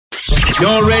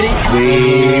Y'all ready?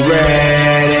 We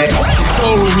ready.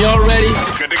 Showroom, y'all ready?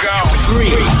 Good to go. 3,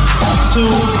 2,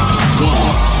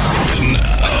 1.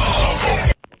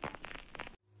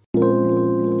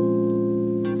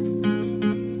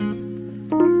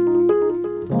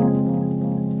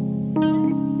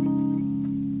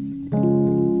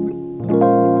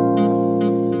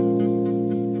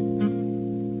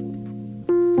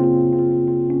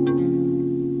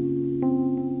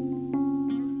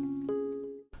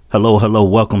 Hello,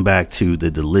 welcome back to the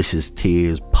Delicious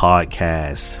Tears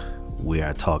podcast, where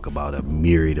I talk about a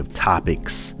myriad of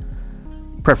topics,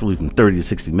 preferably from 30 to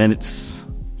 60 minutes,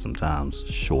 sometimes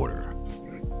shorter.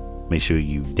 Make sure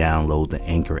you download the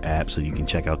Anchor app so you can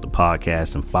check out the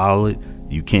podcast and follow it.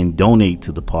 You can donate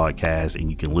to the podcast and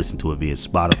you can listen to it via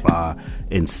Spotify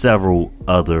and several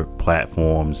other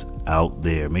platforms out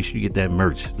there. Make sure you get that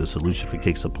merch, the Solution for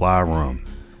Cake Supply Room.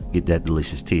 Get that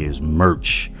Delicious Tears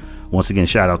merch. Once again,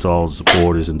 shout out to all the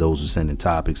supporters and those who send in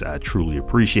topics. I truly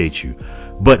appreciate you.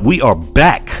 But we are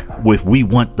back with We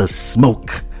Want the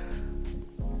Smoke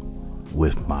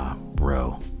with my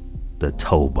bro, the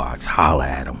Toe Box. Holla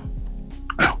at him.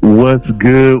 What's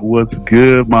good,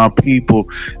 my people?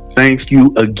 Thank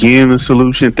you again, The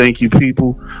Solution. Thank you,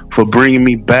 people, for bringing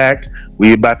me back.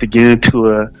 We're about to get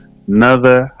into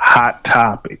another hot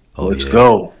topic. Let's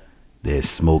go. There's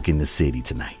smoke in the city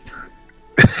tonight.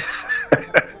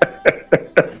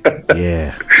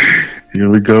 Yeah. Here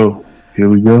we go.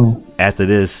 After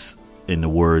this, in the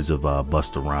words of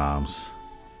Busta Rhymes,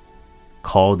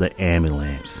 call the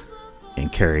ambulance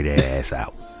and carry their ass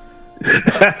out.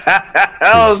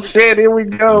 Oh shit, here we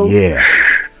go. Yeah.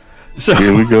 So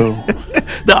here we go.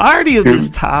 The irony of this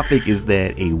topic is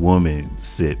that a woman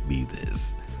sent me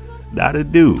this, not a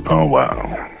dude. Oh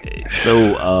wow.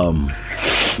 So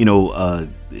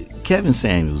Kevin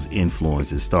Samuels'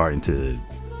 influence is starting to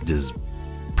just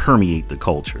permeate the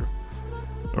culture.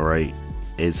 All right.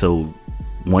 And so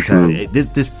one time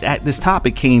this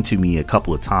topic came to me a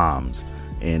couple of times,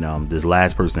 and this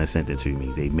last person that sent it to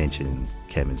me, they mentioned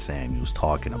Kevin Samuels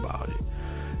talking about it,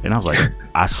 and I was like,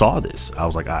 I saw this. I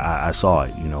was like, I saw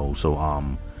it,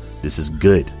 so this is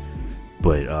good.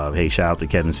 But hey, shout out to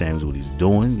Kevin Samuels, what he's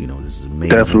doing. This is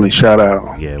amazing. Definitely shout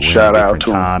out. Yeah, we're shout in a out different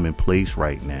to time him. and place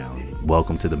right now.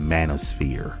 Welcome to the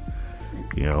manosphere.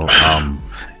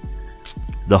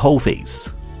 The Hoe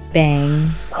Phase.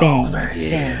 Bang, bang,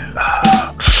 Yeah.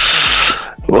 bang.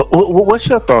 What's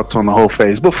your thoughts on the Hoe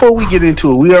Phase? Before we get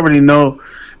into it, we already know,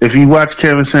 if you watch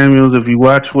Kevin Samuels, if you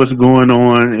watch what's going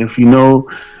on, if you know,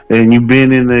 and you've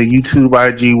been in the YouTube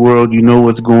IG world, you know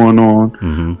what's going on.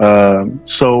 Mm-hmm.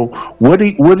 So what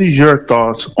is your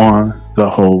thoughts on the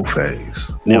Hoe Phase?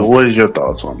 Now, what is your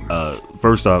thoughts on that?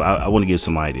 First off, I want to give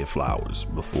somebody their flowers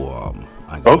before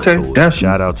I go Okay, into it. definitely.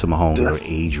 Shout out to my homegirl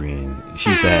Adrian.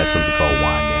 She used to have something called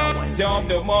Wine Down Wednesday.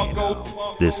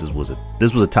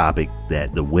 This was a topic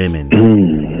that the women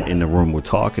in the room were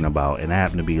talking about, and I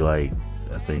happened to be like,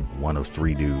 I think one of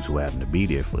 3 dudes who happened to be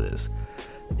there for this.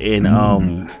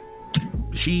 And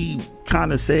she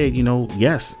kind of said,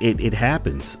 yes, it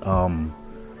happens.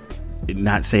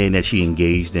 Not saying that she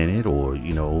engaged in it or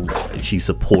she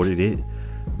supported it,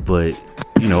 but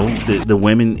the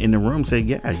women in the room said,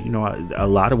 yeah, a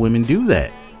lot of women do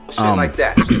that. Shit like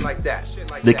that.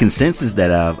 The consensus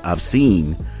that I've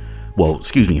seen,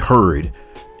 heard,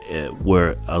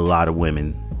 where a lot of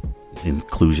women,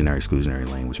 exclusionary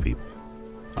language people,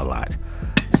 a lot,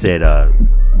 said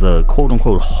the quote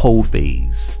unquote Hoe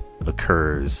Phase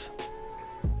occurs,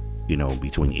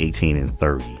 between 18 and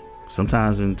 30,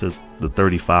 sometimes into the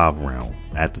 35 realm.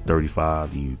 After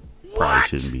 35, you probably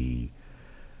shouldn't be,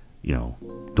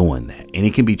 doing that. And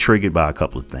it can be triggered by a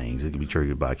couple of things. It can be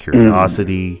triggered by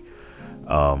curiosity,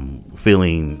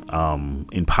 feeling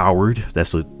empowered.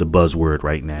 That's the buzzword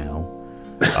right now.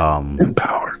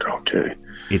 Empowered, okay.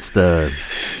 It's the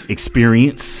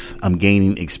experience. I'm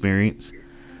gaining experience,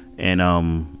 and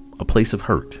a place of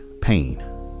hurt, pain,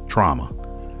 trauma.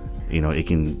 It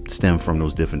can stem from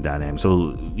those different dynamics.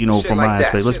 So, from my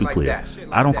aspect, let's be clear.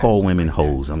 I don't call women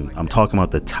hoes. I'm talking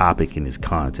about the topic in this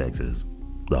context is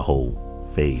the Hoe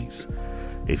Phase.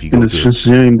 If you go It's through, a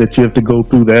shame that you have to go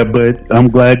through that, but I'm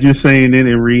glad you're saying it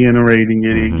and reiterating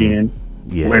it again.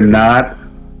 Yeah, We're not.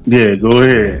 Yeah, go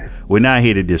ahead. we're not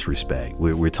here to disrespect.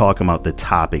 We're talking about the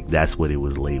topic. That's what it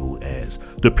was labeled as.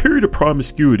 The period of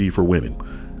promiscuity for women.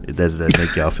 Does that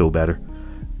make y'all feel better?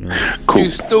 Cool. You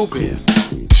stupid.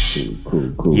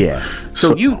 Cool. Yeah.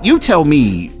 So you tell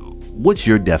me, what's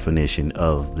your definition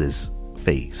of this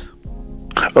phase?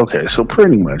 Okay, so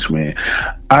pretty much, man,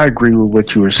 I agree with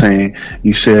what you were saying.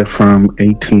 You said from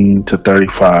 18 to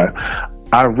 35.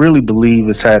 I really believe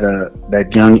it's at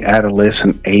that young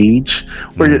adolescent age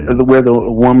where the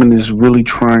woman is really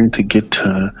trying to get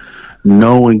to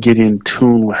know and get in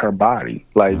tune with her body.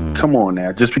 Like, come on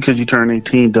now, just because you turn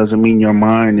 18 doesn't mean your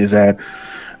mind is at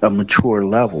a mature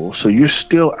level. So you're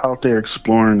still out there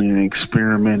exploring and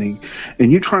experimenting,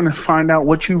 and you're trying to find out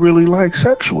what you really like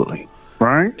sexually,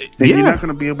 right? And you're not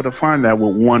going to be able to find that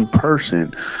with one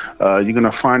person. You're going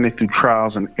to find it through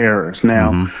trials and errors.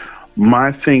 Now,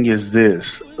 my thing is this: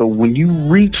 when you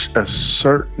reach a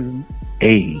certain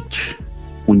age,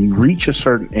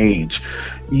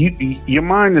 your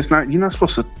mind is not, you're not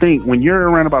supposed to think, when you're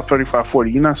around about 35,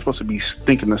 40, you're not supposed to be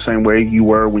thinking the same way you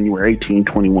were when you were 18,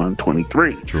 21,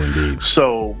 23. True indeed.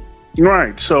 So,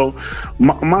 right. So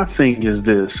my thing is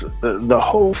this, the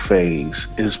whole phase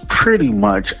is pretty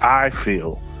much, I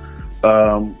feel,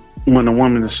 when a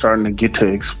woman is starting to get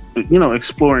to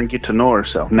explore and get to know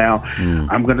herself. Now,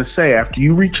 I'm going to say, after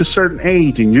you reach a certain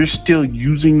age and you're still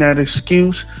using that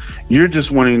excuse, you're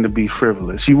just wanting to be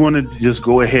frivolous. You want to just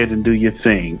go ahead and do your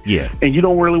thing. Yeah. And you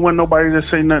don't really want nobody to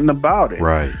say nothing about it.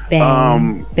 Right.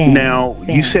 Bang, bang, now,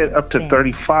 bang, you said up to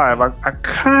 35. I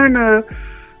kind of...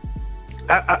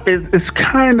 it's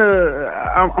kind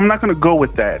of... I'm not going to go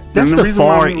with that. That's the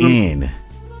far end.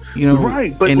 You know,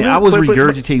 right? I was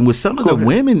regurgitating with some of the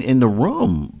women in the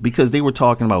room because they were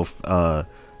talking about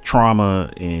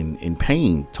trauma and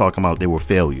pain, talking about they were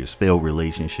failed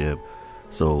relationship.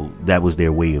 So that was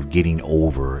their way of getting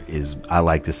over, is I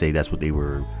like to say that's what they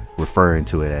were referring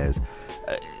to it as.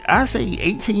 I say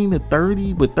 18 to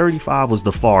 30, but 35 was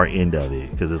the far end of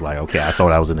it, because it's like, okay, I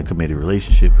thought I was in a committed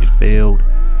relationship. It failed.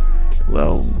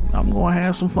 Well, I'm going to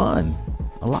have some fun.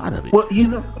 A lot of it. Well,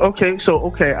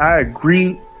 okay, I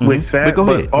agree with that. But go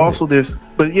ahead.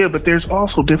 But there's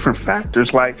also different factors.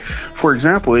 Like, for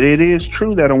example, it is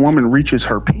true that a woman reaches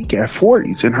her peak at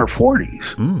 40s, in her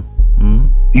 40s.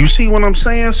 You see what I'm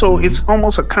saying? So it's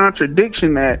almost a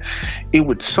contradiction that it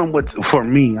would somewhat, for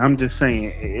me, I'm just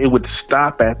saying, it would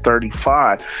stop at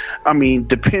 35. I mean,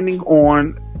 depending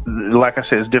on, like I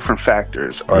said, it's different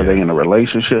factors. Are they in a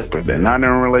relationship? Are they not in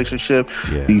a relationship?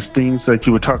 These things that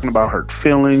you were talking about, hurt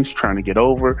feelings, trying to get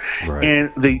over. Right.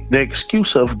 And the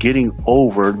excuse of getting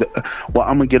over, well,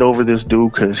 I'm going to get over this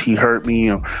dude because he hurt me,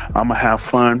 or I'm going to have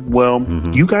fun. Well,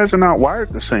 you guys are not wired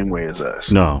the same way as us.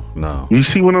 No. You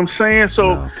see what I'm saying?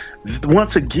 So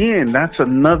once again, that's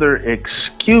another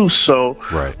excuse. So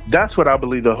that's what I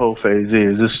believe the whole phase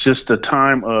is. It's just a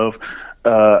time of,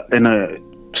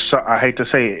 so I hate to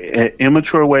say it, an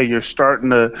immature way, you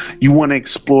want to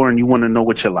explore and you want to know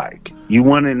what you like. You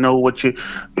want to know what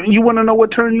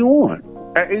turn you on.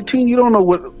 At 18, you don't know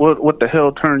what the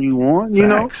hell turn you on. You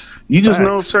know, you just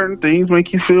know certain things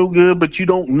make you feel good, but you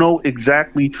don't know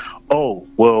exactly. Oh,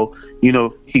 well, he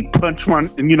punched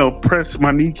pressed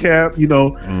my kneecap,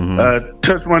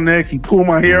 touched my neck, he pulled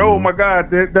my hair. Oh my God,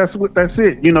 that's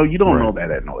it. You don't know that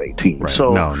at 18. Right.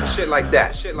 So no. Shit like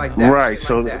that. Right.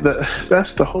 So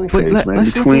that's the whole phase,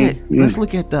 man. Let's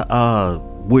look at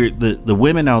the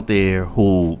women out there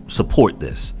who support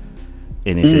this.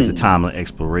 And it says a time of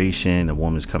exploration, a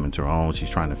woman's coming to her own,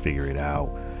 she's trying to figure it out.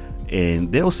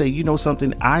 And they'll say,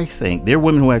 something, I think, there are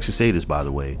women who actually say this, by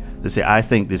the way. They say, I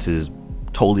think this is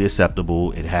totally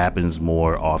acceptable. It happens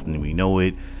more often than we know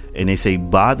it. And they say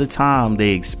by the time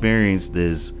they experience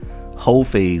this whole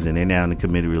phase and they're now in a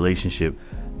committed relationship,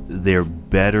 they're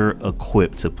better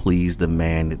equipped to please the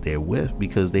man that they're with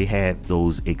because they had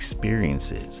those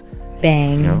experiences.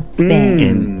 Bang, bang.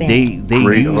 And bang. they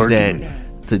use that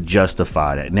to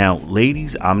justify that. Now,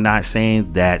 ladies, I'm not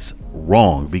saying that's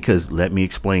wrong, because let me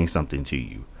explain something to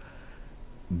you.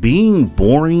 Being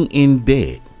boring in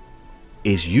bed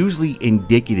is usually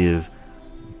indicative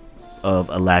of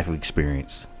a lack of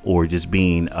experience, or just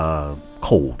being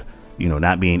cold,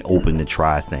 not being open to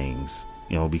try things,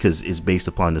 because it's based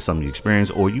upon some of your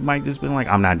experience, or you might just be like,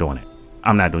 I'm not doing it.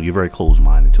 You're very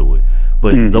closed-minded to it.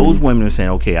 But those women are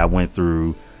saying, okay, I went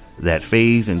through that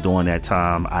phase, and during that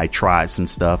time I tried some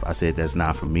stuff. I said that's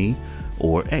not for me,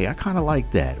 or hey, I kind of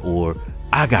like that, or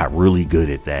I got really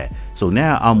good at that. So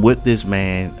now I'm with this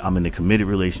man, I'm in a committed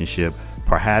relationship.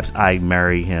 Perhaps I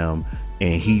marry him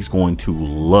and he's going to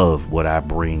love what I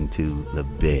bring to the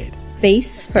bed.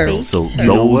 Face first. So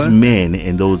those men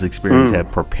and those experiences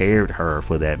have prepared her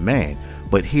for that man.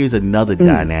 But here's another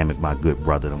dynamic, my good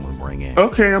brother, that I'm going to bring in.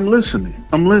 Okay, I'm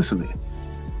listening.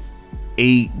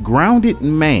 A grounded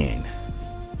man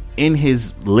in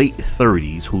his late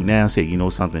 30s who now say,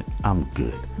 something, I'm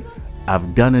good.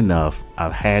 I've done enough.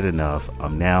 I've had enough.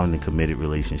 I'm now in a committed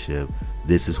relationship.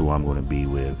 This is who I'm going to be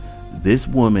with. This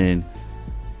woman,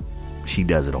 she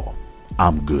does it all.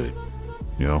 I'm good.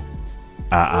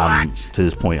 I'm to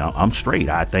this point, I'm straight.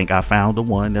 I think I found the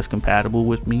one that's compatible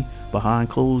with me behind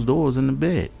closed doors in the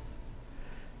bed.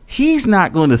 He's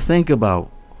not going to think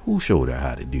about who showed her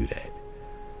how to do that.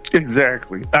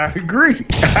 Exactly. I agree.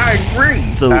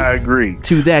 So I agree.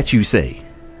 To that you say.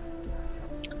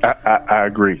 I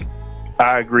agree.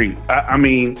 I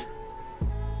mean,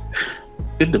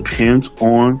 it depends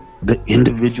on the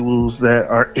individuals that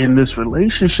are in this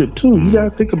relationship too. You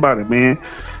gotta think about it, man.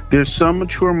 There's some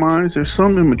mature minds, there's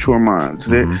some immature minds.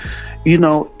 You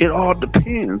know, it all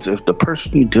depends. If the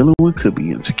person you're dealing with could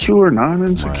be insecure,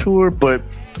 non-insecure, right. But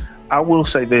I will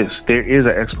say this: there is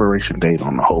an expiration date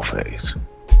on the whole phase.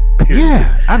 Period.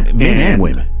 Yeah, men and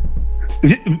women.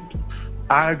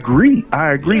 I agree,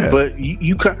 yeah. But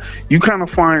you kind of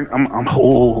find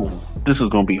this is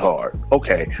gonna be hard.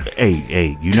 Okay.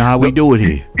 Hey, you know how we do it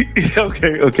here.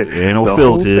 okay. There ain't no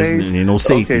filters, and ain't no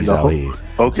safeties out here.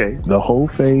 Okay, the whole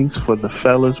phase for the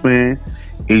fellas, man,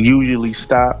 it usually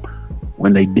stop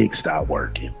when they dick stop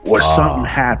working, or something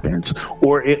happens,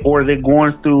 or they're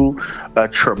going through a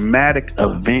traumatic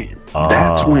event.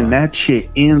 That's when that shit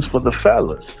ends for the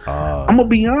fellas. I'm gonna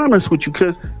be honest with you,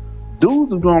 because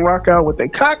dudes is gonna rock out with their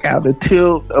cock out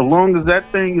until, as long as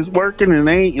that thing is working and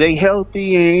they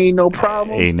healthy and ain't no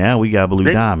problem. Hey, now we got blue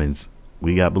diamonds.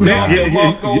 We got blue diamonds.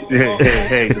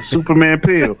 Hey, the Superman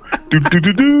pill.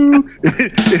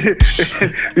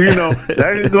 You know,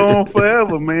 that is going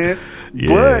forever, man.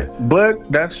 Yeah.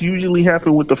 But that's usually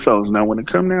happened with the fellas. Now, when it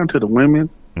come down to the women,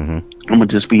 I'm gonna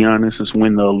just be honest, it's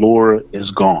when the allure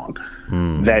is gone.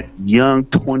 That young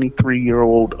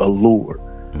 23-year-old allure.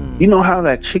 You know how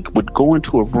that chick would go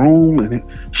into a room and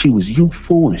she was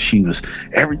youthful and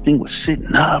everything was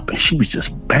sitting up and she was just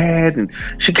bad, and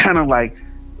she kind of like,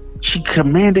 she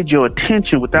commanded your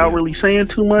attention without really saying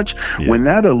too much. When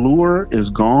that allure is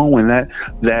gone, when that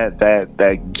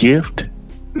gift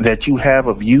that you have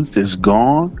of youth is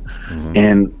gone,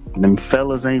 and them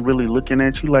fellas ain't really looking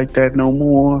at you like that no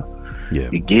more. You're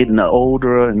getting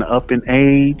older and up in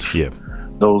age.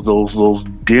 Those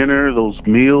dinner, those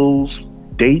meals,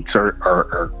 dates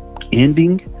are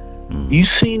ending. You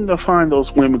seem to find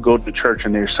those women go to church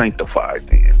and they're sanctified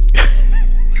then.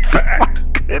 Fact.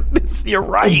 Goodness, you're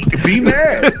right. Be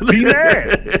mad.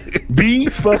 Be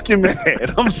fucking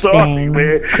mad. I'm sorry,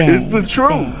 man. It's the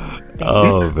truth.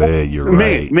 Oh man, you're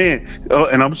right. Man.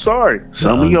 And I'm sorry.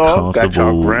 Some of y'all got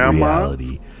your grandma.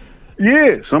 Reality.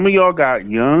 Yeah, some of y'all got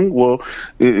young. Well,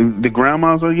 the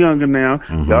grandmas are younger now.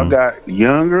 Y'all got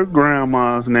younger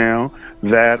grandmas now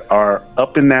that are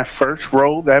up in that first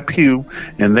row, that pew,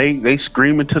 and they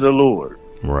screaming to the Lord.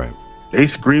 Right. They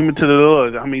screaming to the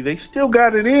Lord. I mean, they still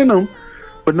got it in them,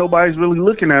 but nobody's really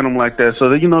looking at them like that. So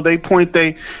they point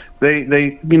their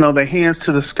hands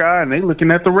to the sky and they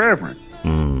looking at the Reverend.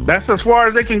 That's as far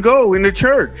as they can go in the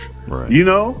church. Right. You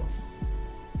know?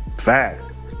 Fact.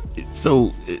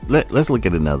 So let's look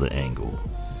at another angle.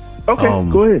 Okay,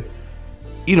 go ahead.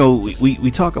 You know,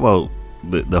 we talk about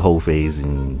the whole phase,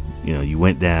 and you know, you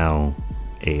went down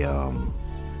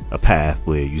a path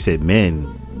where you said men,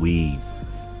 we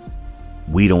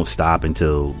don't stop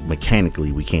until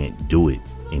mechanically we can't do it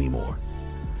anymore.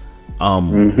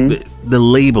 The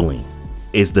labeling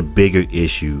is the bigger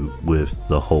issue with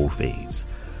the whole phase,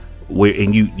 where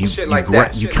and you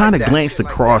kind of glanced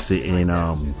across it, and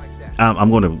I'm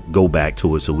going to go back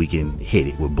to it so we can hit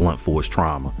it with blunt force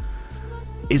trauma.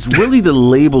 It's really the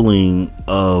labeling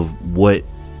of what,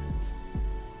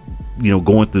 you know,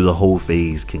 going through the whole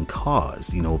phase can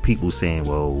cause. You know, people saying,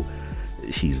 well,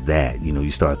 she's that. You know,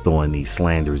 you start throwing these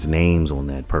slanderous names on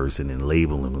that person and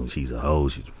labeling them. She's a hoe,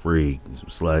 she's a freak, she's a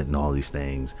slut, and all these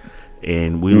things.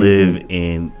 And we live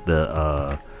in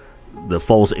the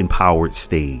false empowered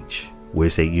stage where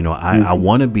say, you know, I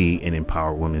want to be an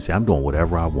empowered woman and say, I'm doing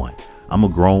whatever I want. I'm a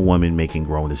grown woman making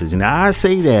grown decisions. Now, I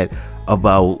say that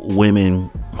about women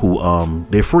who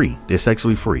they're free, they're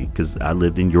sexually free, because I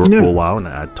lived in Europe for a while, and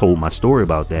I told my story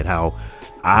about that, how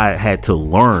I had to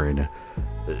learn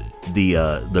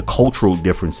the cultural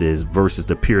differences versus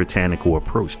the puritanical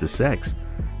approach to sex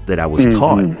that I was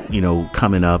taught, you know,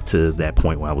 coming up to that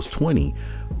point when I was 20.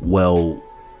 Well,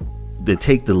 to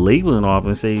take the labeling off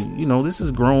and say, you know, this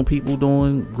is grown people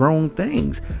doing grown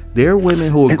things. There are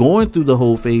women who are going through the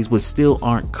whole phase but still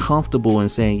aren't comfortable in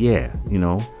saying, yeah, you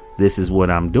know, this is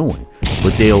what I'm doing.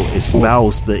 But they'll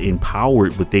espouse the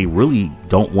empowered, but they really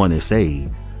don't want to say,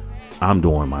 I'm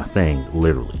doing my thing,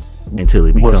 literally, until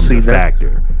it becomes a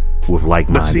factor with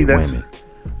like-minded women.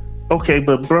 Okay,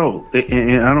 but bro,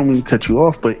 and I don't mean to cut you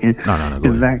off, but in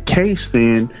that case,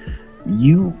 then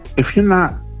if you're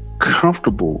not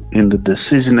comfortable in the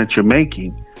decision that you're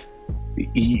making,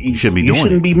 you shouldn't be you doing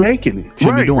shouldn't it. be making it.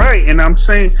 Shouldn't be right, doing right. And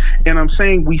I'm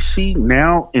saying we see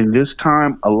now in this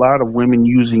time a lot of women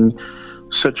using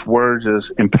such words as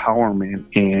empowerment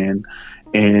and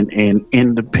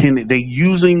independent. They're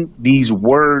using these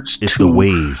words It's to the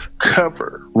wave.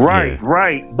 cover. Right, Yeah.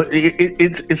 right. But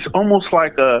it's almost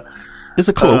like It's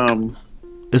a cloak.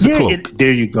 It's a cloak.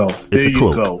 there you go. It's there a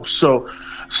cloak. You go. So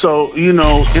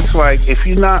it's like if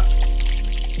you're not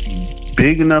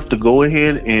big enough to go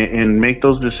ahead and make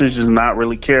those decisions, not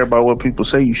really care about what people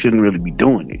say, you shouldn't really be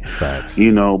doing it. Facts.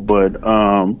 But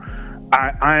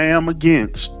I am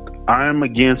against on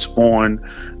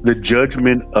the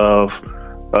judgment of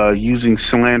using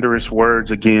slanderous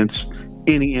words against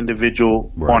any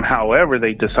individual on however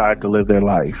they decide to live their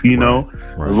life.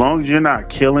 As long as you're not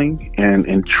killing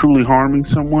and truly harming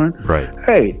someone,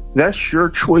 hey, that's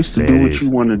your choice to do what you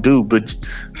want to do, but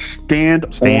stand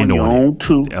on your own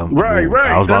too. Right.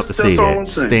 I was about to say that.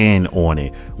 Stand on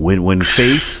it. When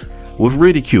faced with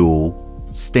ridicule,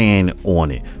 stand on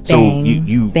it. So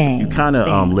you kind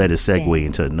of let it segue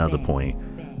into another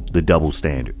point, the double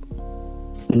standard.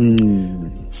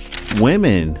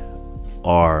 Women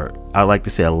are, I like to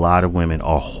say, a lot of women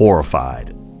are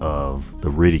horrified of the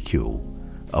ridicule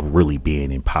of really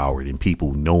being empowered and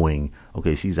people knowing,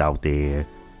 okay, she's out there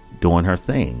doing her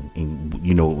thing. And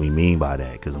you know what we mean by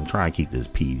that, because I'm trying to keep this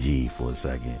PG for a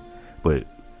second. But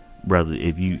brother,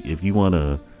 if you want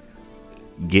to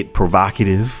get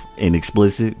provocative and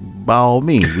explicit, by all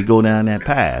means, we go down that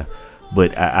path.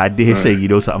 But I did say,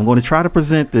 so I'm going to try to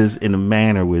present this in a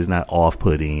manner where it's not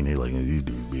off-putting. They're like, these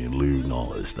dudes being lewd and all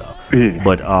that stuff. Yeah.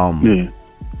 But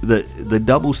the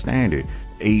double standard,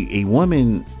 a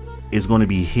woman is going to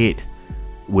be hit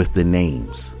with the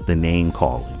names, the name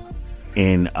calling.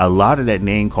 And a lot of that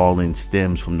name calling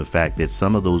stems from the fact that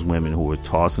some of those women who are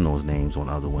tossing those names on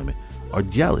other women are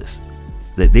jealous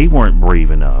that they weren't brave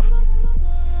enough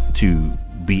to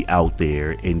be out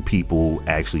there and people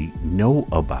actually know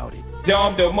about it. They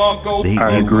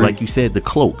like you said, the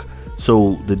cloak.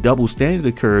 So the double standard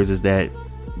occurs is that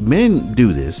men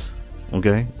do this,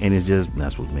 okay, and it's just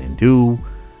that's what men do.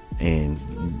 And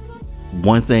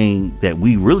one thing that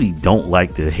we really don't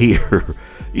like to hear,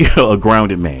 a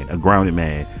grounded man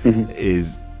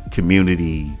is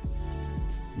community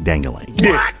dangling.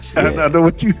 What? Yeah. I know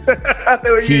what you.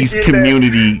 He's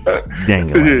community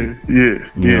dangling.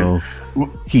 Yeah.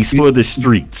 He's for the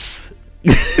streets.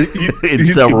 In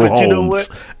several homes.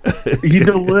 You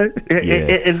know what?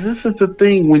 And this is the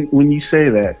thing when you say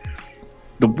that,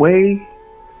 the way,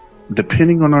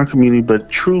 depending on our community, but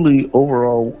truly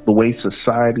overall, the way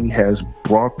society has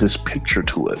brought this picture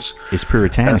to us, it's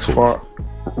puritanical.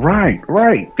 Right.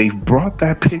 They've brought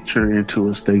that picture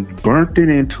into us. They've burnt it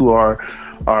into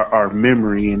our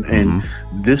memory, and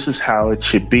this is how it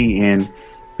should be. And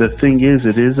the thing is,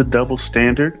 it is a double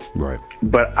standard. Right.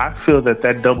 But I feel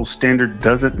that double standard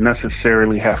doesn't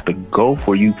necessarily have to go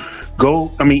for you.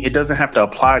 It doesn't have to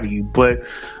apply to you. But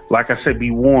like I said, be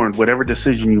warned, whatever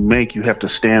decision you make, you have to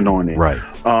stand on it. Right.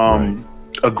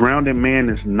 A grounded man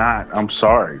is not. I'm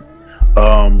sorry.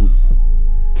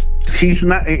 He's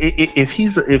not. If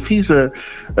he's a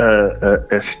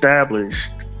established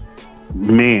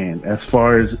man, as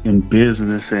far as in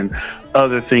business and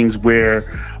other things where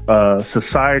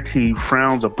society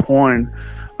frowns upon,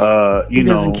 he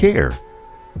doesn't care.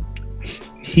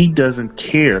 He doesn't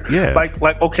care. Yeah. Like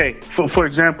okay, for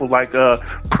example, like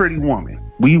Pretty Woman.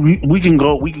 We can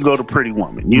go to Pretty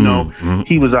Woman.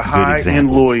 He was a high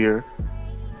end lawyer.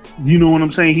 You know what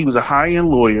I'm saying? He was a high end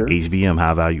lawyer. HVM,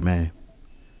 high value man.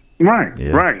 Right,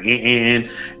 right,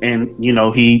 and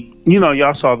he,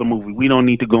 y'all saw the movie. We don't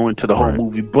need to go into the whole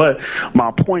movie, but my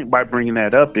point by bringing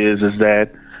that up is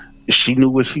that she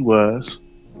knew what she was.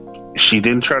 She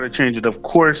didn't try to change it. Of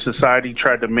course, society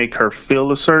tried to make her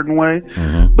feel a certain way,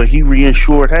 but he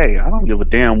reassured, hey, I don't give a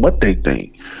damn what they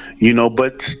think,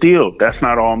 but still, that's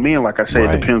not all men. Like I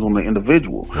said, it depends on the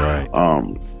individual. Right.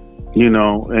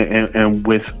 And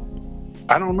with,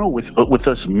 I don't know, with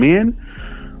us men,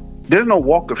 there's no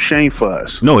walk of shame for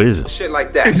us. No, it isn't. Shit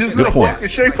like that. Good point.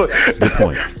 Good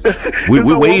point.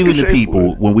 We're waving to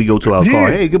people when we go to our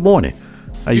car. Hey, good morning.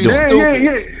 How you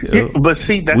doing? Yeah. But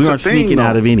see, that's we aren't sneaking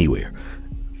out of anywhere.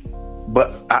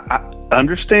 But I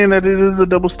understand that it is a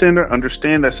double standard.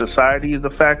 Understand that society is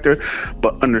a factor,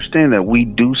 but understand that we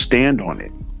do stand on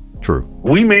it. True.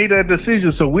 We made that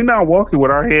decision, so we're not walking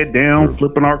with our head down,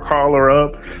 flipping our collar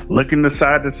up, looking to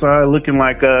side, looking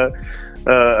like the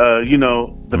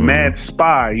mad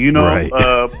spy, Right.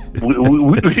 we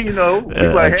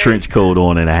like, a trench coat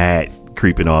on and a hat,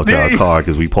 creeping off to our car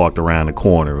because we parked around the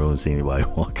corner. We don't see anybody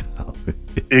walk out.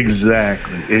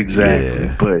 Exactly.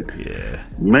 Yeah. But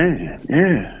man,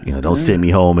 don't send me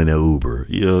home in an Uber.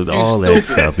 All that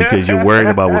stuff, because you're worried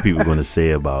about what people are going to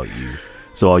say about you.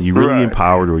 So are you really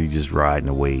empowered, or are you just riding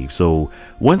a wave? So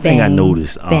one thing I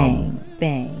noticed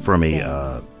from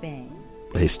a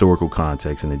historical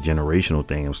context and a generational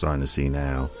thing I'm starting to see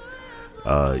now,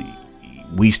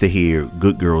 we used to hear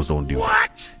good girls don't do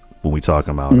that when we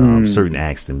talking about certain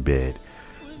acts in bed.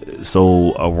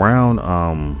 So around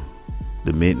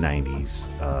the mid 90s,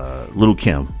 Little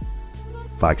Kim,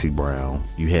 Foxy Brown,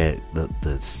 you had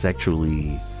the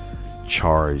sexually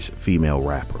charged female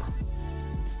rapper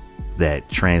that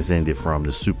transcended from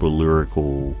the super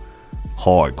lyrical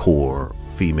hardcore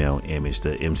female image,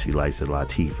 the MC Lights and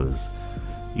Latifahs,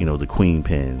 the Queen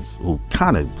Pens, who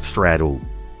kind of straddled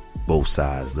both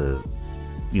sides, the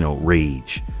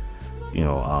Rage,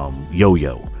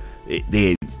 Yo-Yo.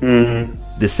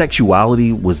 The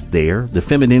sexuality was there, the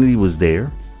femininity was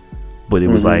there, but it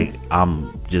was like,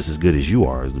 I'm just as good as you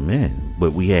are as the men.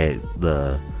 But we had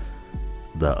the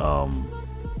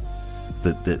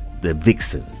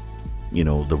vixen,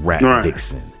 the rap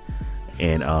vixen,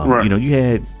 and you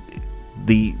had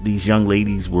these young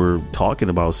ladies were talking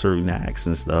about certain acts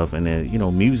and stuff, and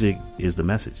then music is the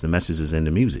message. The message is in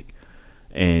the music,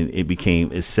 and it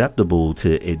became acceptable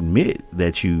to admit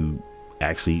that you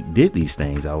actually did these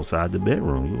things outside the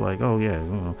bedroom. You're like, oh yeah,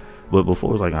 but before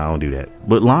it was like, I don't do that.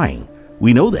 But lying,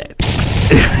 we know that.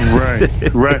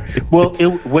 right. Well,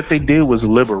 what they did was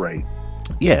liberate.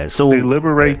 Yeah, so they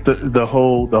liberate the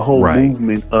whole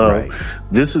movement of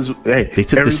this is. Hey, they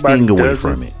took the sting away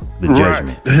from it. The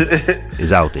judgment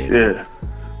is out there. Yeah,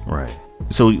 right.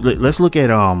 So let's look at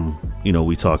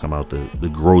we talking about the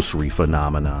grocery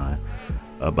phenomenon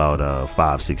about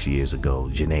 5-6 years ago.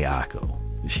 Janae Aiko,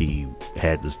 she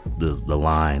had the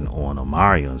line on a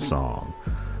Marion song.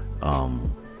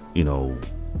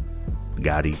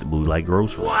 Gotta eat the boo like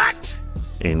groceries. What?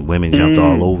 And women jumped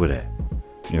all over that.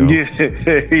 And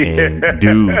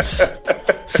dudes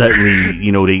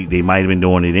suddenly, they might have been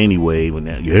doing it anyway. When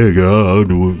I'll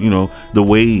do it. The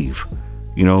wave.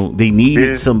 They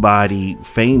needed somebody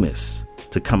famous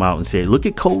to come out and say, "Look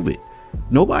at COVID."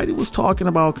 Nobody was talking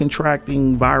about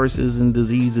contracting viruses and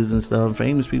diseases and stuff.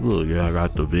 Famous people, I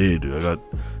got the vid, I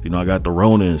got the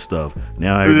Rona and stuff.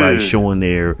 Now everybody's showing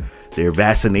their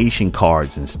vaccination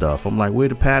cards and stuff. I'm like, where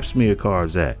the Pap smear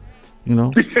cards at?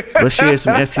 Let's share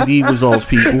some STD results,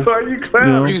 people. Why you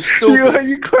clowning? You stupid.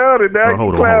 You clowning now.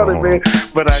 Hold You on. clowning, man.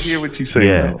 But I hear what you're saying.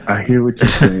 Yeah. Though. I hear what you're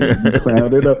saying. You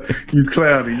clowning up. You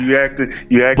clowning. You acting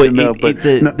up. But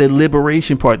the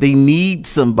liberation part, they need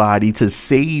somebody to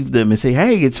save them and say,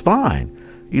 hey, it's fine.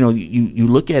 You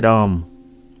look at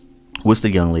what's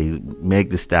the young lady, Meg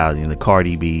Thee Stallion, the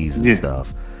Cardi B's and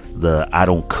stuff. The I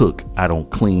don't cook, I don't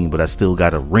clean, but I still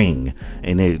got a ring.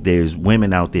 And there's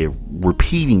women out there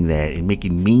repeating that and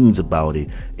making memes about it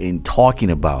and talking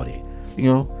about it.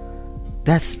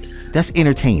 That's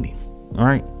entertaining. All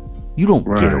right, you don't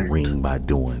get a ring by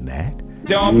doing that.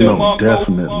 No,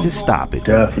 definitely. Just stop it.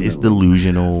 It's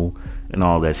delusional and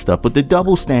all that stuff. But the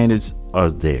double standards are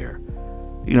there.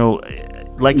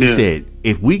 Like you said,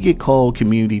 if we get called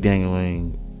community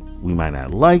dangling, we might not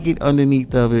like it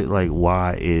underneath of it. Like,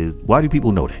 why do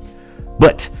people know that?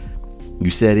 But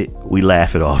you said it, we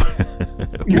laugh it off.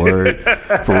 Word.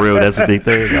 For real, that's what they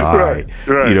think. All right.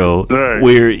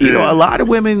 Where, a lot of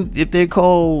women, if they're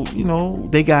called,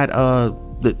 they got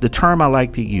the term I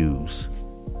like to use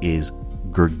is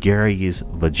gregarious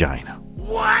vagina.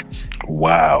 What?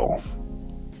 Wow.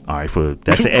 All right,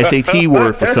 that's an SAT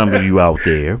word for some of you out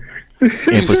there.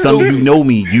 And for some of you know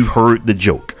me, you've heard the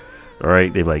joke. All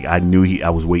right, they're like, I knew I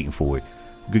was waiting for it.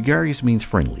 Gregarious means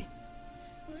friendly.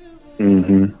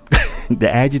 Mm-hmm.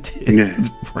 The adjective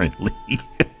is friendly.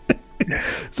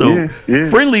 So,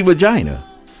 friendly vagina.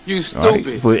 You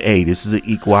stupid. Right? Hey, this is an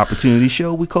equal opportunity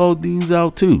show. We call dudes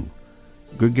out too.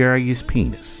 Gregarious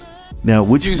penis. Now,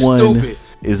 which one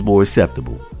is more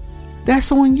acceptable?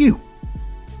 That's on you.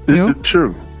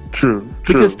 True.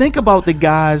 Because think about the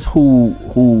guys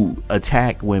who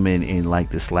attack women and like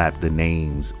to slap the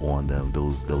names on them,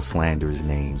 those slanderous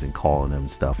names, and calling them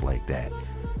stuff like that.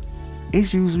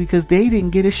 It's usually because they didn't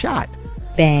get a shot.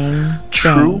 Bang.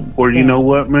 True. Bang, or you bang. know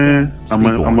what, man? I'm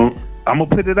Speak gonna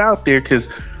put it out there because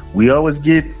we always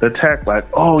get attacked like,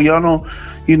 oh, y'all don't,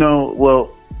 well,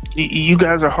 you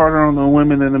guys are harder on the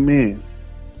women than the men.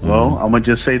 Well, I'm gonna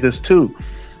just say this too.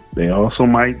 They also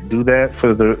might do that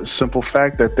for the simple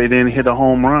fact that they didn't hit a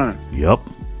home run. Yep.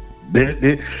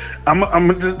 I'm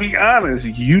gonna just be honest.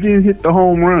 You didn't hit the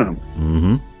home run.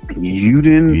 Mm-hmm. You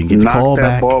didn't get the knock call that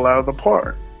back. Ball out of the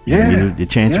park. The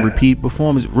chance to repeat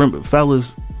performance. Remember,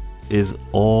 fellas, is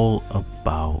all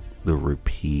about the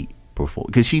repeat performance,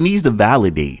 because she needs to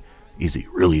validate, is it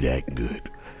really that good?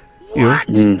 You know?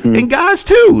 And guys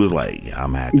too, like, yeah,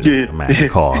 I'm gonna have to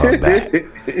call her back.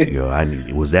 You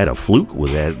know, was that a fluke?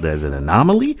 Was that's an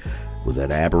anomaly? Was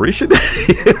that an aberration?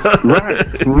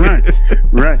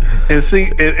 right. And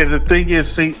see, and the thing is,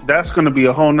 that's going to be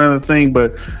a whole nother thing.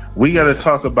 But we got to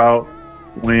talk about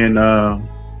when,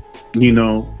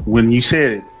 when you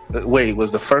said it. Wait, was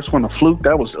the first one a fluke?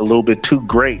 That was a little bit too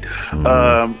great.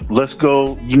 Let's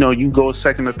go. You go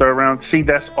second or third round. See,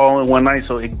 that's all in one night,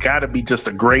 so it got to be just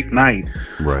a great night.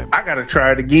 Right. I got to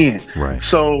try it again. Right.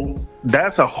 So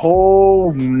that's a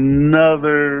whole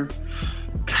nother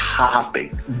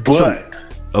topic. But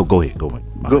go ahead. Go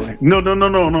ahead.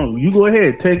 No. You go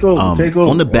ahead. Take over.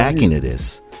 On the back end of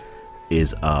this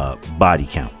is body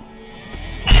count.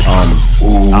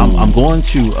 I'm going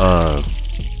to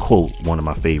quote one of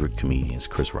my favorite comedians,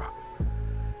 Chris Rock.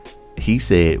 He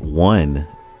said, "One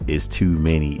is too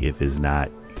many if it's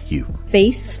not you."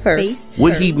 Face first.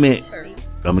 What he meant, I'm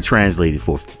gonna translate it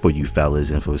for you fellas,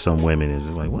 and for some women is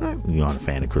like, what? You're not a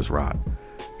fan of Chris Rock.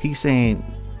 He's saying,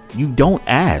 you don't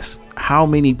ask how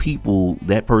many people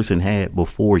that person had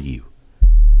before you.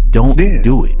 Don't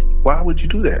do it. Why would you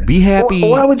do that? Be happy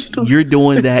why would you do you're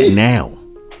doing that now.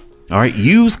 All right,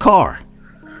 used car.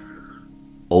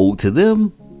 Old to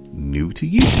them, new to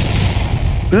you.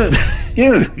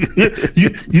 Yeah.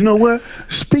 You know what?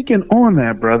 Speaking on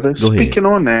that, brother. Go ahead. Speaking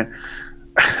on that.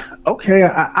 Okay,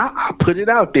 I put it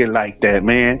out there like that,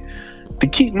 man. To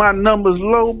keep my numbers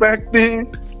low back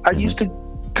then, I used to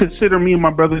consider, me and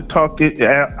my brother talked it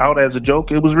out as a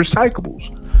joke. It was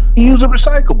recyclables. You use a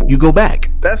recyclable. You go back.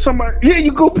 That's somebody. Yeah,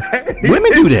 you go back.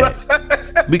 Women do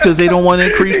that because they don't want to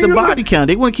increase the body count.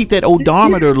 They want to keep that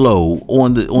odometer low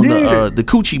on the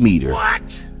coochie meter.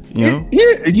 What? You know?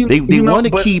 Yeah. They want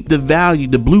to keep the value,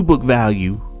 the blue book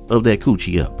value of that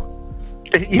coochie up.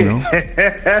 You know?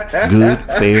 Good,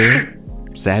 fair,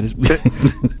 satisfied.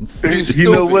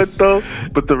 You know what though?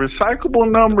 But the recyclable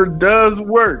number does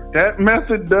work. That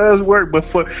method does work. But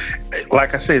for,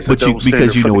 like I said, it's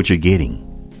because you know what you're getting.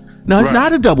 No, it's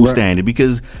not a double standard,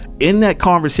 because in that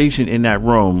conversation in that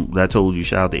room that I told you,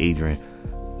 shout out to Adrian,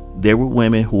 there were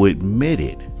women who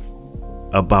admitted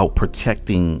about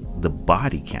protecting the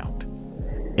body count,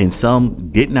 and some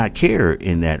did not care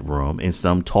in that room, and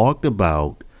some talked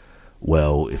about,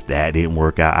 well, if that didn't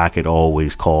work out, I could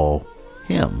always call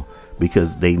him,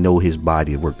 because they know his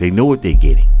body of work. They know what they're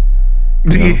getting.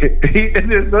 You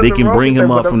know? They can bring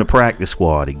him up from the practice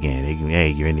squad again. They can,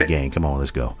 hey, you're in the game. Come on, let's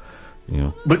go. You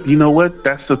know? But you know what?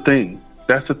 That's the thing.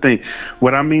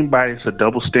 What I mean by it's a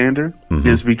double standard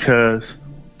is because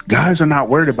guys are not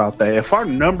worried about that. If our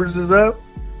numbers is up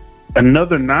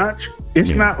another notch, it's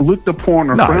not looked upon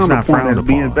or frowned upon as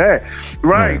being bad.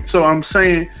 Right. So I'm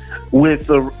saying with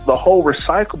the whole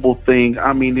recyclable thing,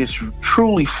 I mean, it's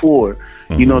truly for,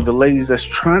 the ladies that's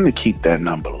trying to keep that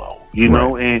number low, you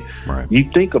know, and you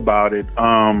think about it,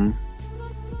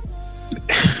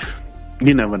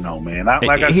 you never know, man.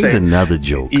 Here's another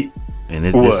joke, and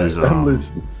this is an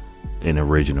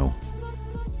original.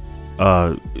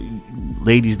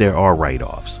 Ladies, there are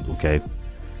write-offs, okay?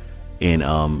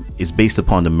 And it's based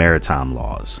upon the maritime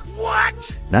laws.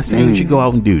 What? Not saying you should go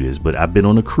out and do this, but I've been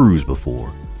on a cruise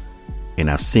before, and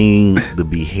I've seen the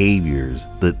behaviors,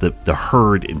 the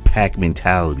herd and pack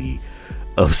mentality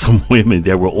of some women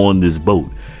that were on this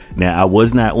boat. Now, I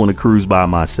was not on a cruise by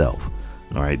myself.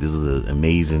 All right, this is an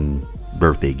amazing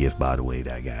birthday gift, by the way,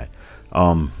 that I got.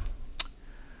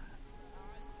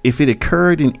 If it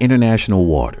occurred in international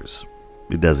waters,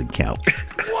 it doesn't count.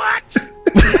 What?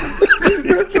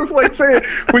 It's just like saying,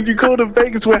 when you go to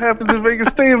Vegas, what happens in Vegas,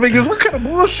 stay in Vegas. What kind of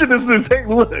bullshit is this? Hey,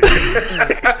 look.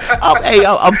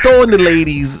 I'm throwing the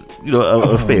ladies,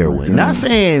 a fair one. Not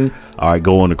saying, all right,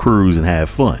 go on a cruise and have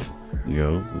fun.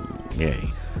 You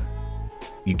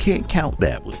can't count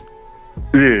that one.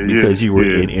 Because you were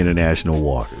in international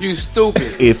waters. You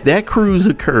stupid. If that cruise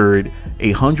occurred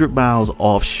 100 miles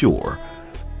offshore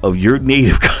of your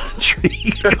native country.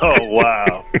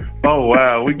 Oh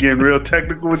wow, we getting real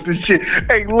technical with this shit.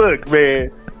 Hey, look,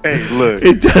 man.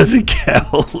 It doesn't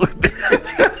count.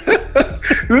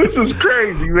 This is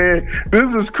crazy, man.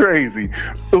 This is crazy.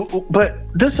 But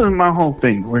this is my whole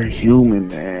thing. We're human,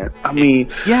 man. I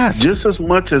mean, yes. Just as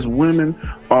much as women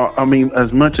are,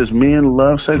 as much as men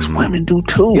love sex, women do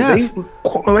too. Yes.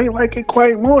 They like it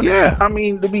quite more. Yeah. I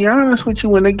mean, to be honest with you,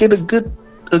 when they get a good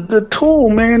tool,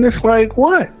 man, it's like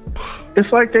what? It's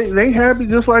like they happy,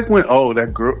 just like when,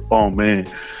 that girl, oh man,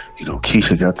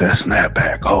 Keisha got that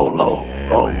snapback. Oh, Lord.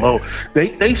 Lord.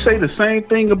 They say the same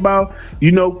thing about,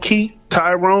 Keith,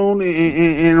 Tyrone,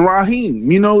 and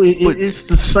Raheem. It's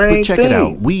the same But check thing. it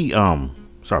out. We,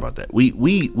 sorry about that.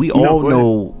 We all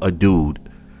know a dude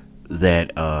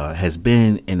that has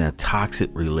been in a toxic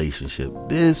relationship.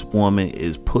 This woman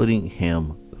is putting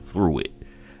him through it.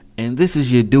 And this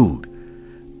is your dude.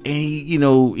 And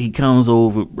he comes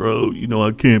over, bro,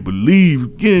 I can't believe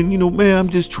again, man, I'm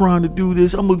just trying to do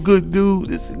this. I'm a good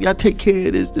dude. Y'all take care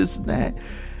of this and that.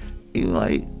 You're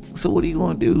like, so what are you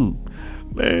going to do?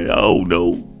 Man, I don't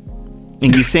know.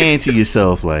 And you're saying to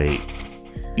yourself, like,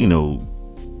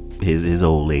 his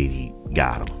old lady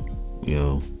got him,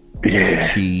 Yeah.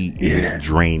 She is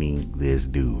draining this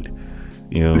dude,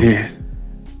 Yeah.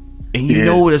 And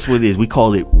that's what it is. We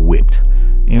call it whipped.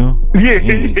 And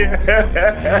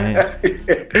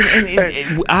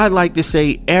I like to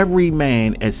say every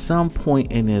man at some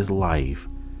point in his life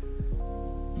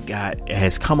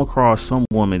has come across some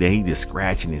woman that he just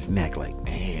scratching his neck like,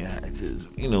 man,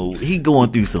 he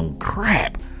going through some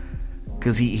crap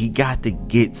because he got to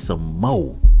get some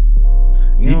more.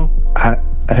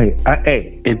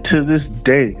 Hey, and to this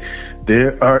day,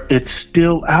 it's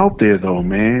still out there though,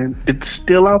 man. It's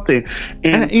still out there.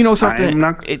 And something.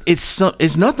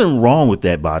 It's nothing wrong with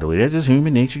that, by the way. That's just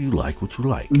human nature. You like what you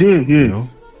like. Yeah.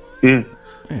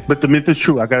 But the myth is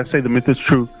true. I gotta say, the myth is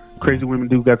true. Crazy women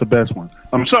do got the best one.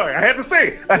 I'm sorry, I had to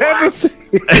say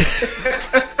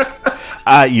it.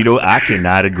 I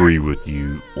cannot agree with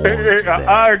you on that.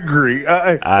 I agree.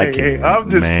 I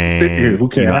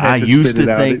used to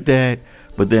think that,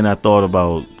 but then I thought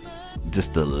about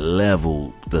just the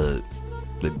level, the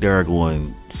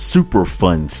Dargon super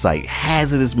fun site,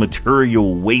 hazardous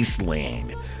material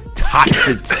wasteland,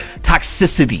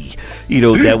 toxicity,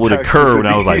 that would occur. And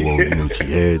I was like, well, she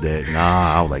had that.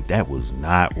 Nah, I was like, that was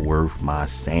not worth my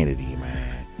sanity,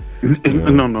 man.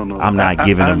 No. I'm not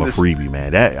giving them a freebie,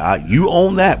 man. You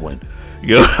own that one. I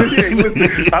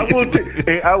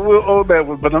will own that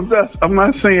one, but I'm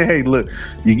not saying, hey, look,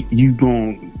 you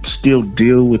gonna still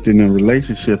deal with it in a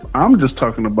relationship. I'm just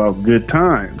talking about good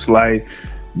times. Like,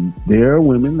 there are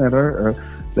women that are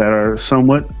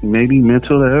somewhat maybe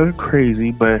mental, that are crazy,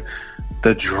 but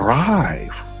the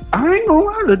drive, I ain't gonna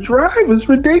lie, the drive is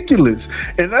ridiculous.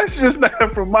 And that's just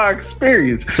not from my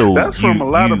experience. So that's from a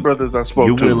lot of brothers I spoke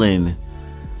to. You're willing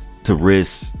to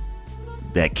risk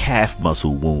that calf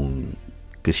muscle wound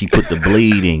because she put the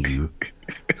blade in you.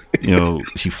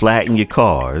 She flattened your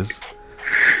cars,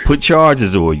 put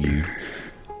charges on you,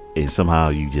 and somehow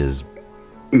you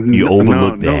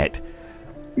overlook that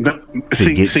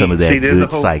to get some of that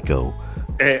good psycho.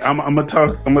 Hey, I'm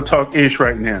gonna talk ish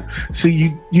right now.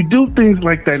 See, you do things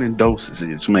like that in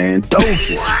dosages, man.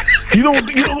 Doses. you don't.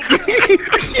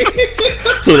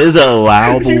 So there's an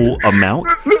allowable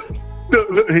amount.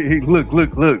 Hey, look,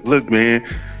 man.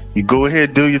 You go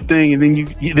ahead, do your thing, and then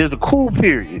there's a cool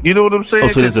period. You know what I'm saying? Oh,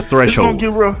 so there's a threshold. It's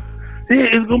gonna get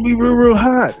it's gonna be real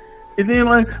hot, and then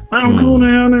I'm cool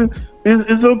down and.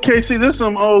 It's okay. See, this is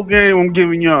some old game I'm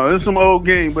giving y'all. This is some old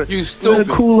game, but you stupid. Let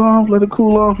it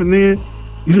cool off, and then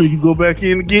you go back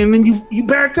in again, and then you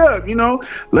back up.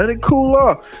 Let it cool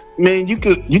off, man. You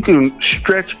can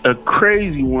stretch a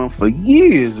crazy one for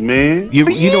years, man.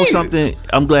 You know something?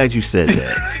 I'm glad you said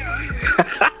that.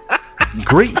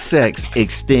 Great sex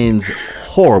extends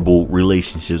horrible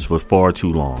relationships for far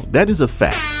too long. That is a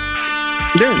fact.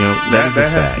 Yeah, that is a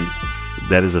fact.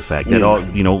 That is a fact. That all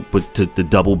but to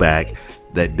double back,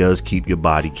 that does keep your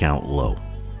body count low.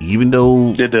 Even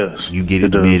though it does, you get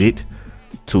admitted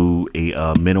to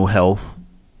a mental health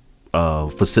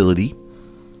facility,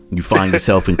 you find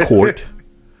yourself in court.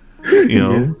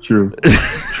 True.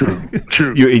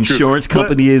 Your insurance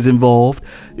company is involved.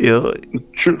 True.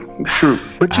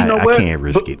 But you know what? I can't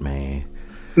risk it, man.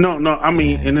 No. I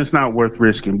mean, and it's not worth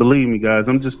risking. Believe me, guys.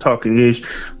 I'm just talking ish,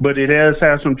 but it has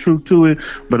some truth to it.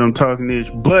 But I'm talking ish.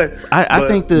 But I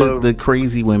think the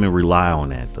crazy women rely on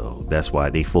that though. That's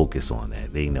why they focus on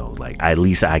that. They know, like, at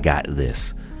least I got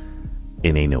this,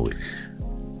 and they know it.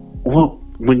 Well,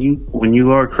 when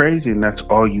you are crazy and that's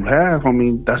all you have, I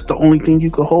mean, that's the only thing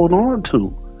you can hold on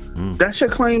to. That's your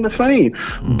claim to fame.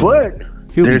 But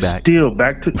he'll be there's back. Still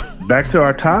back to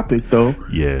our topic though.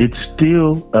 Yeah, it's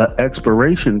still an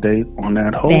expiration date on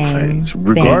that whole phase,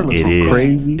 regardless it of is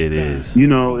crazy. It is.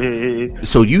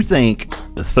 So you think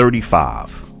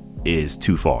 35 is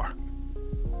too far?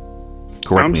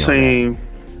 Correct me. I'm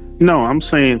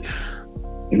saying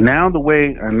now the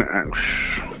way and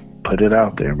put it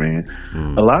out there, man.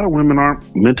 A lot of women aren't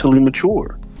mentally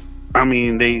mature. I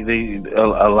mean,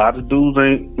 a lot of dudes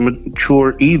ain't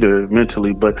mature either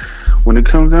mentally, but when it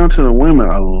comes down to the women,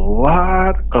 a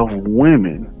lot of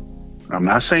women, I'm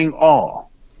not saying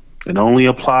all, it only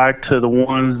applied to the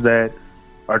ones that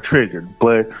are triggered,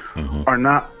 but are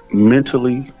not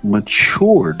mentally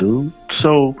mature, dude.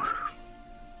 So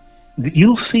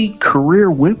you'll see career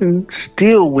women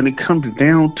still when it comes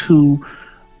down to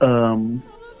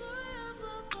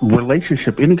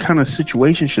relationship, any kind of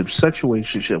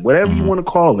situationship, whatever you want to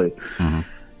call it.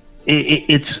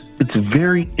 It's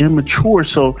very immature.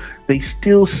 So they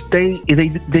still stay.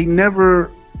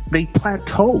 They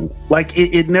plateau. Like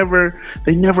they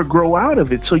never grow out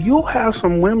of it. So you'll have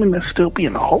some women that still be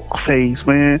in the Hoe phase,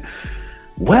 man,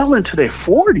 well into their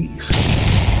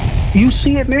 40s. You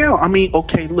see it now. I mean,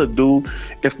 okay, look, dude,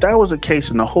 if that was the case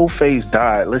and the Hoe phase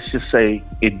died, let's just say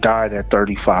it died at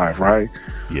 35, right?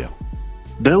 Yeah.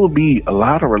 There would be a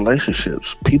lot of relationships.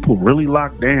 People really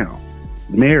locked down,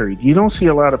 married. You don't see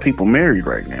a lot of people married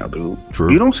right now, dude.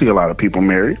 True. You don't see a lot of people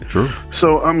married. True.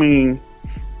 So, I mean,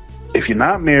 if you're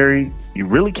not married, you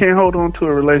really can't hold on to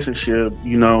a relationship.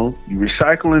 You know, you're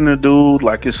recycling a dude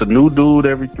like it's a new dude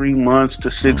every 3 months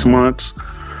to 6 months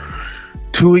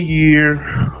to a year.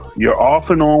 You're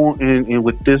off and on and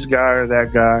with this guy or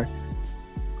that guy.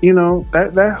 You know,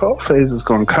 that Hoe phase is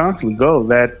going to constantly go.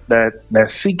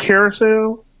 That sea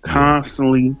carousel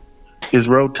constantly is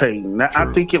rotating. Now,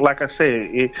 I think it, like I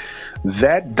said,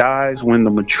 that dies when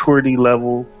the maturity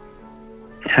level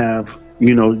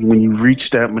when you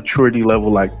reach that maturity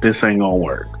level, like, this ain't gonna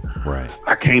work. Right.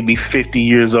 I can't be 50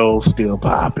 years old still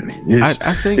popping it.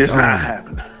 I think it's not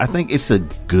happening. I think it's a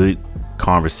good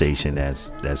conversation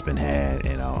that's been had,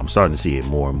 and I'm starting to see it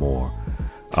more and more.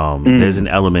 There's an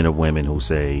element of women who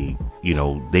say, you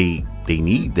know, they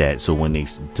need that. So when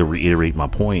to reiterate my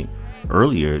point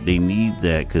earlier, they need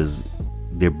that because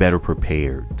they're better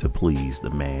prepared to please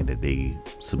the man that they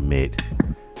submit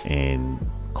and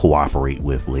cooperate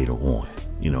with later on.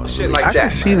 You know, shit like I that.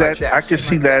 can see that. I can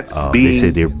see that. Being they say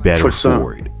they're better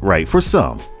for it, right? For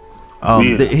some.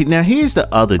 Now here's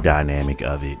the other dynamic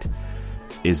of it: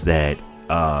 is that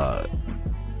a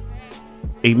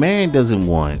man doesn't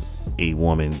want a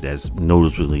woman that's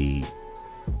noticeably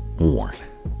worn,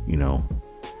 you know,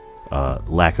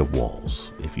 lack of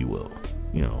walls, if you will,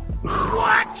 you know.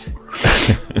 What?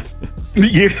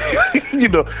 You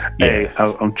know, hey,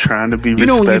 I'm trying to be respectful. You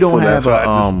know, when you don't have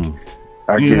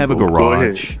you have a Go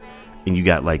garage and you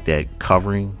got like that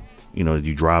covering, you know, that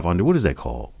you drive under. What is that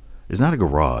called? It's not a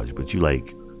garage, but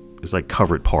it's like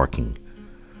covered parking,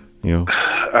 you know.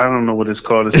 I don't know what it's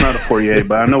called. It's not a foyer,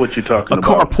 but I know what you're talking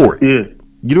about. A carport. Yeah.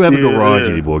 You don't have a garage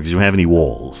anymore because you don't have any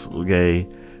walls. Okay,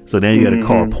 so now you got a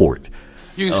carport.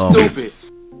 You stupid.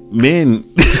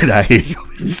 Men, I hear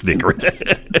you snickering.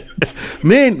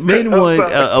 men want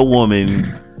a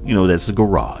woman, you know, that's a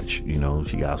garage. You know,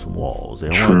 she got some walls. They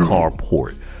want a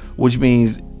carport, which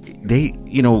means they,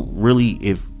 you know, really,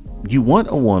 if you want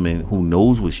a woman who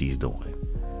knows what she's doing,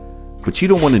 but you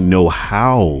don't want to know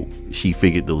how she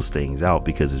figured those things out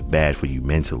because it's bad for you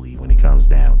mentally when it comes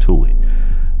down to it.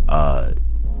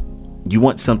 You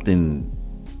want something.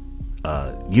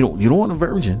 You don't want a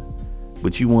virgin,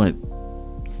 but you want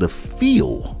the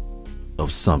feel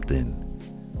of something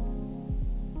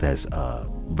that's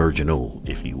virginal,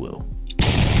 if you will.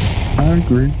 I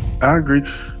agree.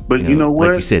 But you know what?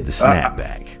 Like you said, the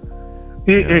snapback.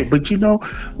 Hey, but you know,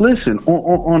 listen,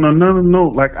 on another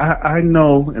note, like I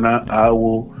know, and I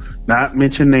will not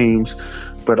mention names,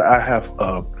 but I have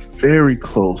a very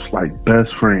close, like,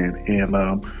 best friend, and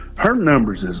her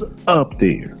numbers is up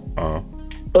there.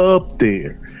 Up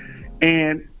there.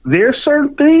 And there's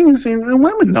certain things, and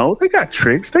women know. They got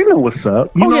tricks. They know what's up.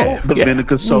 You know, the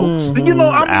vinegar soaps. You know,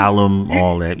 alum,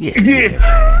 all that. Yeah.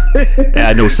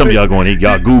 I know some of y'all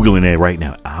Googling that right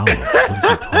now. Alum. What is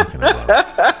he talking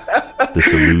about? The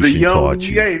solution taught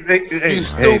you.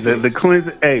 The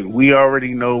cleanser. Hey, we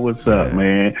already know what's up,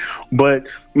 man. But,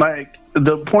 like,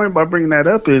 the point by bringing that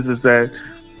up is that,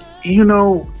 you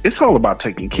know, it's all about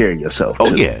taking care of yourself. Oh,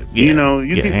 too. yeah. You know,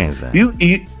 you can, hands down.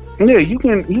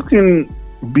 you can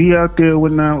be out there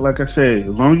with now, like I said, as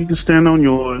long as you can stand on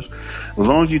yours, as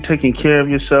long as you're taking care of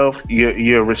yourself,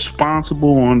 you're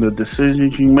responsible on the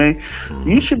decisions you make,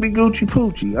 you should be Gucci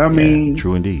Poochie. I mean,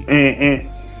 true indeed. And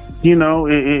you know,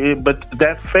 but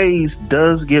that phase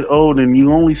does get old, and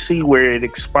you only see where it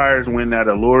expires when that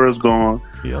allure is gone.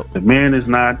 Yep. The man is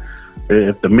not,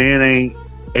 if the man ain't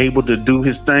able to do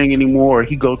his thing anymore, or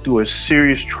he go through a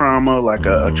serious trauma, like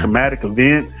a traumatic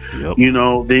event, you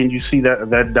know, then you see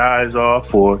that dies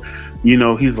off, or, you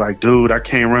know, he's like, dude, I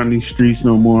can't run these streets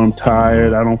no more. I'm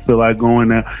tired. I don't feel like going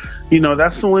there.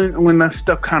 that's when that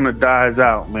stuff kind of dies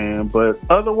out, man. But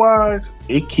otherwise,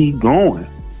 it keep going.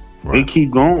 Right. It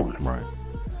keep going. Right.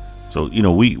 So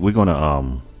we're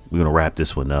gonna wrap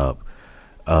this one up,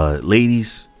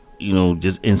 ladies.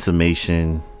 Just in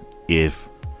summation, if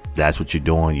that's what you're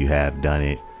doing, you have done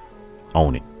it.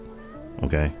 Own it.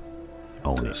 Okay.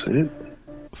 Own it. That's it.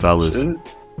 Fellas,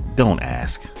 That's don't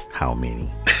ask how many.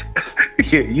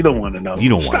 Yeah, you don't want to know. You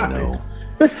don't want to know.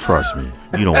 Trust me,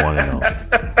 you don't want to know.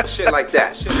 Shit like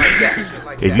that. Shit like that. Shit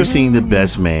like that. If you've seen The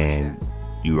Best Man,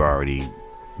 you already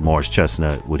Morris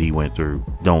Chestnut, what he went through.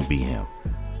 Don't be him.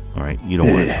 All right, you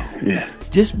don't want to know. Yeah.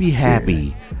 Just be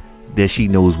happy that she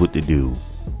knows what to do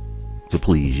to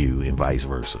please you, and vice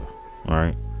versa. All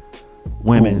right,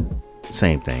 women,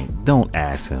 same thing. Don't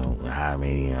ask him how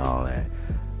many and all that.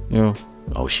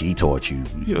 Oh, she taught you.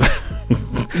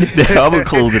 I'm gonna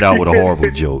close it out with a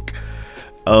horrible joke.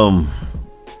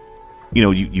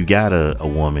 You got a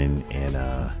woman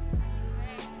and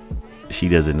she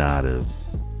doesn't know how to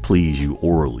please you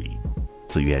orally,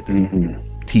 so you had to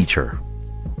teach her.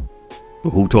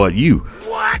 Who taught you?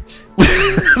 What?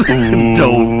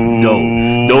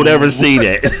 Don't ever say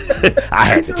that. I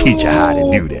had to teach her how to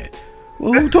do that.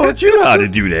 Well, who taught you how to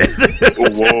do that?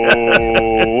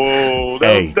 Whoa,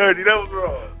 that was dirty. That was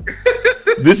wrong.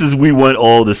 This is We Want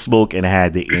All the Smoke, and I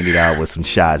had to end it out with some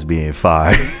shots being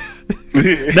fired.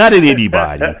 Not at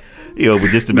anybody, but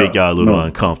just to make y'all a little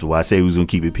uncomfortable. I say we was gonna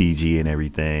keep it PG and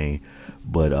everything,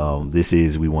 but this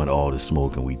is We Want All the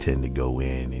Smoke, and we tend to go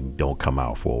in and don't come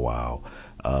out for a while.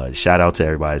 Shout out to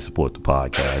everybody that support the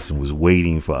podcast and was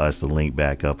waiting for us to link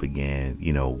back up again.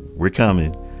 We're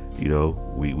coming.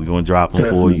 We're gonna drop them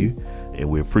for you, and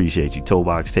we appreciate you.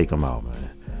 Toebox, take them out, man.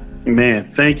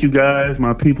 Man, thank you guys,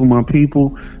 my people.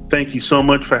 Thank you so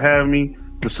much for having me.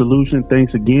 The Solution,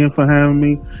 thanks again for having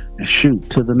me. And shoot,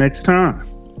 till the next time.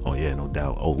 Oh yeah, no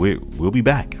doubt. Oh, we'll be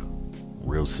back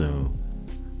real soon.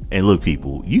 And look,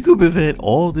 people, you could prevent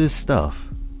all this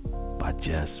stuff by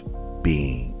just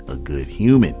being a good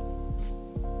human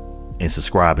and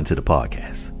subscribing to the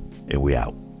podcast. And we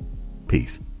out.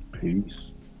 Peace. Peace.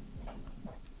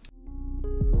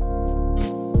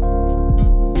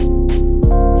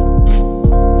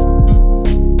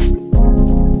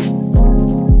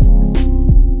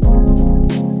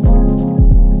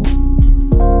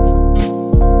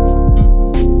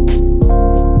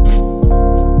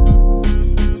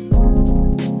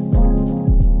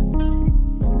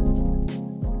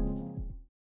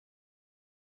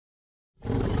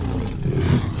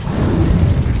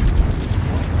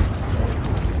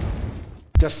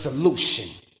 The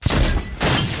Solution.